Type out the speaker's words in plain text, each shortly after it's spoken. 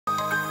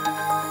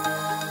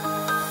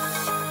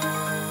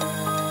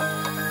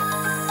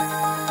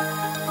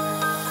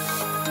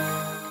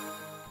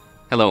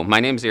Hello, my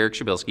name is Erick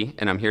Przybylski,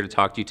 and I'm here to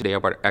talk to you today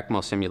about our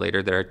ECMO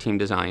simulator that our team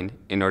designed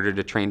in order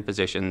to train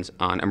physicians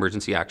on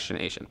emergency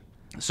oxygenation.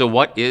 So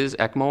what is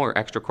ECMO, or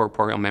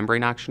extracorporeal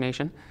membrane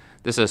oxygenation?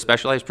 This is a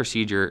specialized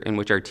procedure in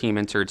which our team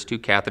inserts two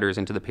catheters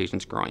into the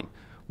patient's groin,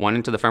 one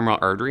into the femoral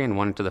artery and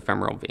one into the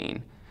femoral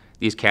vein.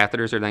 These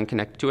catheters are then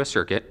connected to a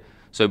circuit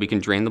so we can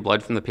drain the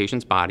blood from the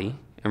patient's body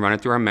and run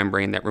it through our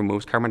membrane that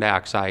removes carbon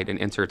dioxide and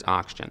inserts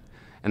oxygen,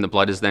 and the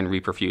blood is then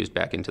reperfused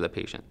back into the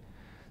patient.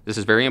 This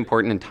is very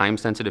important in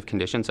time-sensitive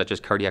conditions such as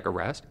cardiac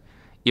arrest.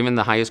 Even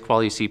the highest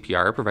quality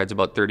CPR provides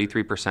about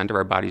 33% of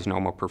our body's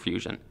normal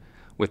perfusion.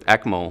 With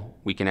ECMO,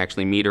 we can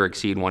actually meet or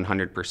exceed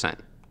 100%.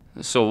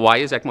 So why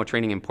is ECMO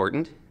training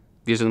important?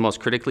 These are the most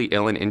critically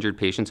ill and injured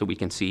patients that we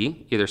can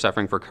see, either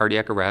suffering for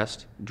cardiac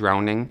arrest,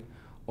 drowning,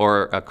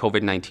 or a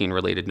COVID-19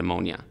 related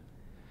pneumonia.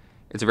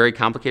 It's a very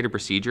complicated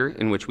procedure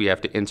in which we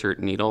have to insert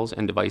needles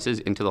and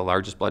devices into the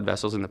largest blood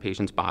vessels in the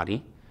patient's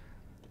body.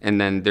 And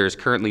then there's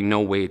currently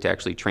no way to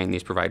actually train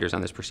these providers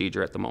on this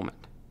procedure at the moment.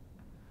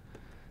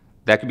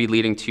 That could be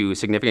leading to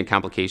significant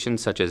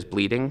complications such as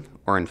bleeding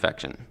or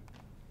infection.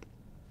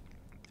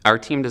 Our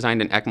team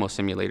designed an ECMO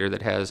simulator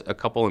that has a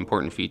couple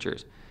important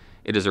features.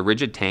 It is a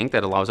rigid tank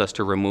that allows us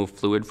to remove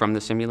fluid from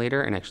the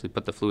simulator and actually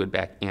put the fluid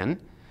back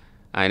in,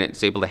 and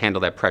it's able to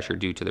handle that pressure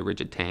due to the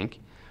rigid tank.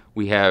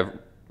 We have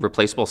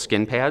replaceable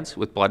skin pads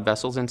with blood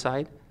vessels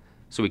inside,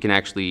 so we can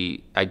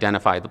actually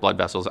identify the blood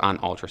vessels on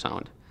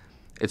ultrasound.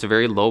 It's a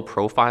very low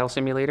profile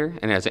simulator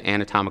and has an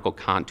anatomical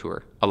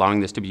contour,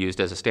 allowing this to be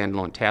used as a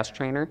standalone task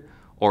trainer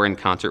or in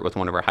concert with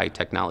one of our high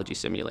technology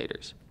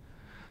simulators.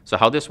 So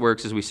how this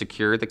works is we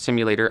secure the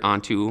simulator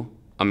onto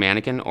a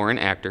mannequin or an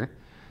actor.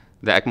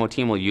 The ECMO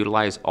team will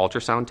utilize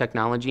ultrasound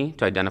technology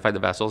to identify the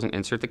vessels and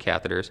insert the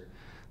catheters.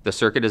 The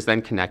circuit is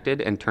then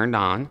connected and turned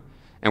on,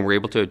 and we're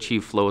able to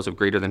achieve flows of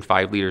greater than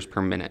 5 liters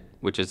per minute,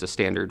 which is the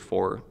standard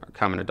for a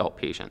common adult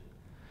patient.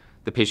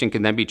 The patient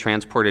can then be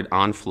transported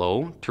on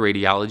flow to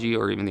radiology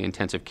or even the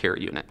intensive care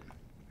unit.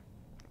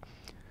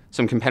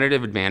 Some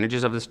competitive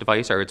advantages of this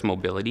device are its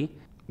mobility,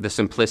 the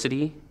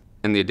simplicity,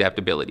 and the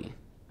adaptability.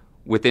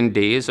 Within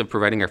days of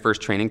providing our first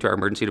training to our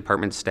emergency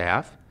department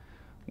staff,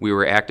 we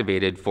were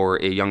activated for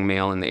a young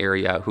male in the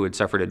area who had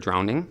suffered a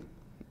drowning.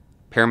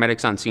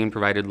 Paramedics on scene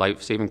provided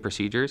life-saving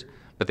procedures,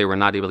 but they were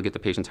not able to get the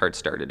patient's heart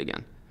started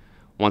again.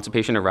 Once a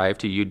patient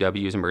arrived to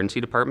UW's emergency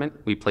department,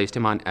 we placed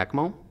him on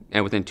ECMO,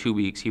 and within 2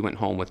 weeks, he went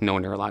home with no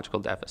neurological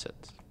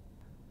deficits.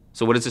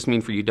 So what does this mean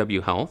for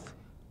UW Health?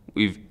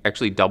 We've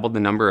actually doubled the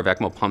number of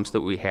ECMO pumps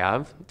that we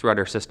have throughout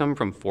our system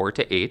from 4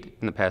 to 8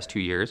 in the past 2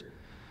 years.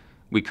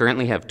 We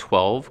currently have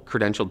 12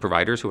 credentialed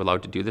providers who are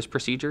allowed to do this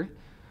procedure.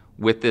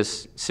 With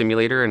this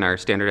simulator and our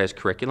standardized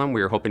curriculum,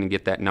 we are hoping to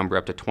get that number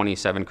up to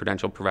 27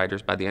 credentialed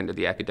providers by the end of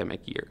the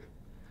academic year.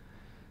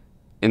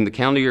 In the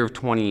calendar year of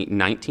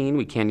 2019,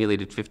 we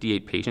cannulated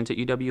 58 patients at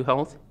UW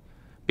Health.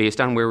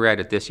 Based on where we're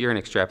at this year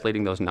and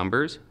extrapolating those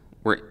numbers,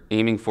 we're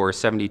aiming for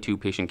 72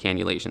 patient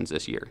cannulations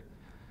this year.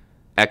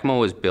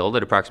 ECMO is billed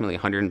at approximately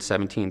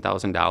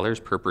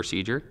 $117,000 per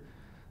procedure.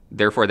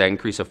 Therefore, that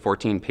increase of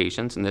 14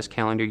 patients in this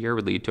calendar year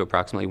would lead to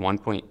approximately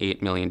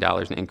 $1.8 million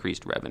in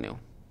increased revenue.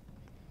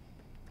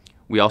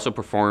 We also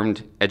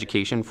performed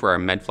education for our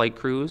med-flight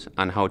crews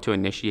on how to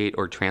initiate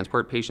or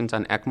transport patients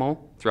on ECMO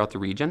throughout the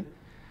region.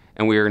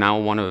 And we are now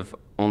one of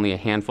only a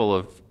handful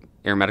of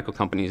air medical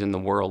companies in the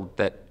world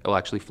that will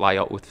actually fly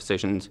out with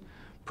physicians,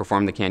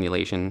 perform the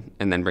cannulation,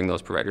 and then bring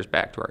those providers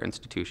back to our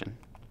institution.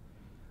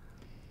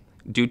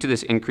 Due to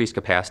this increased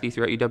capacity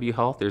throughout UW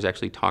Health, there's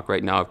actually talk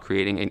right now of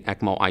creating an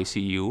ECMO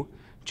ICU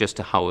just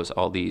to house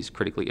all these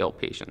critically ill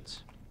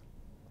patients.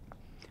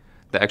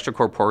 The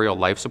Extracorporeal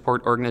Life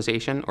Support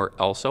Organization, or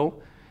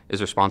ELSO, is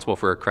responsible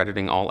for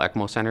accrediting all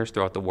ECMO centers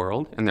throughout the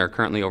world, and there are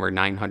currently over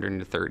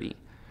 930.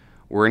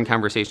 We're in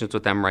conversations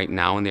with them right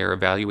now, and they're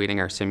evaluating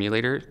our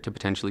simulator to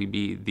potentially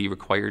be the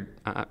required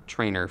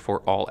trainer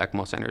for all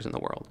ECMO centers in the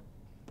world.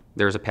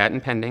 There's a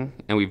patent pending,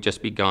 and we've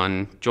just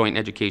begun joint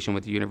education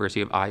with the University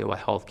of Iowa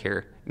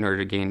Healthcare in order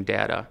to gain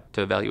data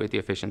to evaluate the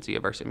efficiency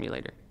of our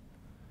simulator.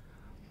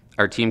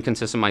 Our team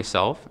consists of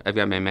myself. I've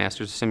got my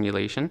master's of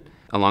simulation,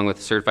 along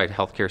with Certified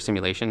Healthcare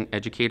Simulation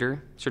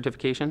Educator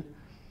certification.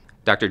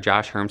 Dr.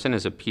 Josh Hermsen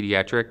is a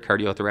pediatric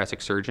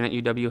cardiothoracic surgeon at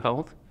UW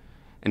Health,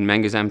 and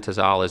Mengazem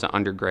Tazal is an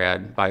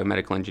undergrad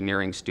biomedical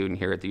engineering student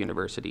here at the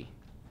university.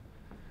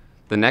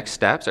 The next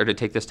steps are to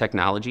take this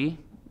technology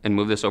and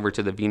move this over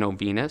to the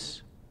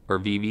Veno-Venous, or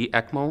VV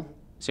ECMO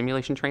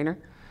simulation trainer,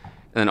 and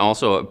then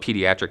also a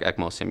pediatric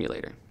ECMO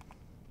simulator.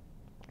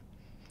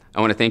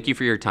 I want to thank you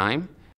for your time.